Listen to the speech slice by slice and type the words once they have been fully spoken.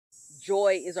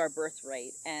joy is our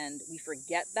birthright, and we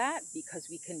forget that because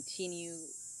we continue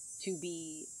to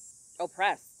be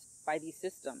oppressed by these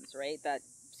systems, right, that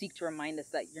seek to remind us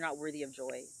that you're not worthy of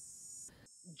joy.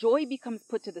 Joy becomes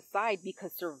put to the side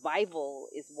because survival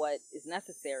is what is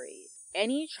necessary.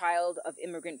 Any child of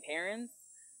immigrant parents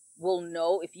will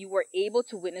know, if you were able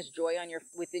to witness joy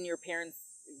within your parents'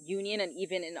 union, and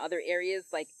even in other areas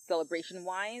like celebration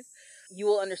wise, you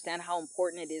will understand how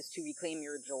important it is to reclaim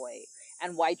your joy,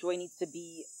 and why joy needs to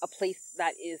be a place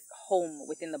that is home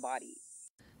within the body.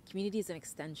 Community is an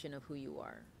extension of who you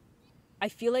are. I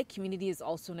feel like community is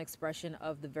also an expression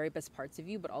of the very best parts of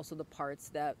you, but also the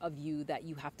parts of you that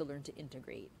you have to learn to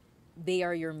integrate. They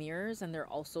are your mirrors, and they're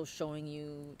also showing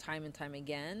you time and time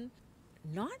again,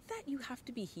 not that you have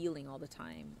to be healing all the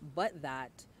time, but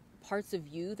that parts of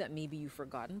you that maybe you've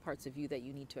forgotten, parts of you that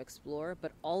you need to explore,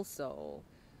 but also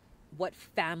what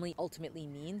family ultimately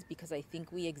means, because I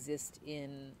think we exist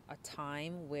in a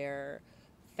time where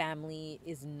family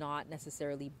is not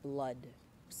necessarily blood.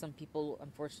 Some people,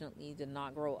 unfortunately, did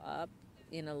not grow up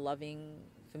in a loving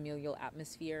familial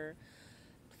atmosphere.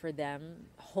 For them,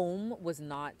 home was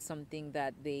not something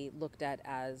that they looked at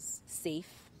as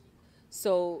safe.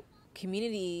 So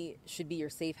community should be your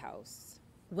safe house.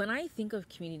 When I think of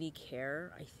community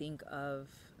care, I think of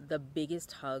the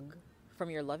biggest hug from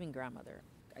your loving grandmother.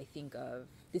 I think of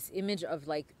this image of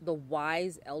like the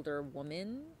wise elder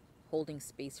woman holding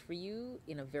space for you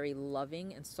in a very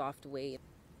loving and soft way.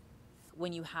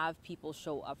 When you have people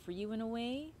show up for you in a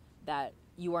way that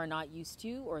you are not used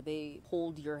to, or they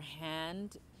hold your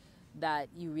hand, that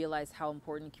you realize how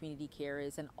important community care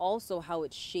is, and also how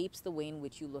it shapes the way in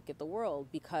which you look at the world.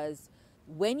 Because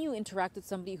when you interact with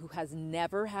somebody who has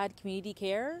never had community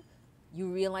care, you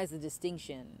realize the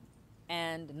distinction.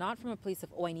 And not from a place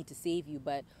of, oh, I need to save you,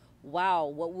 but wow,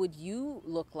 what would you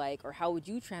look like, or how would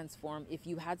you transform if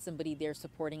you had somebody there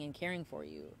supporting and caring for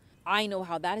you? I know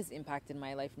how that has impacted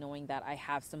my life, knowing that I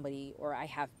have somebody, or I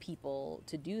have people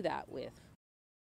to do that with.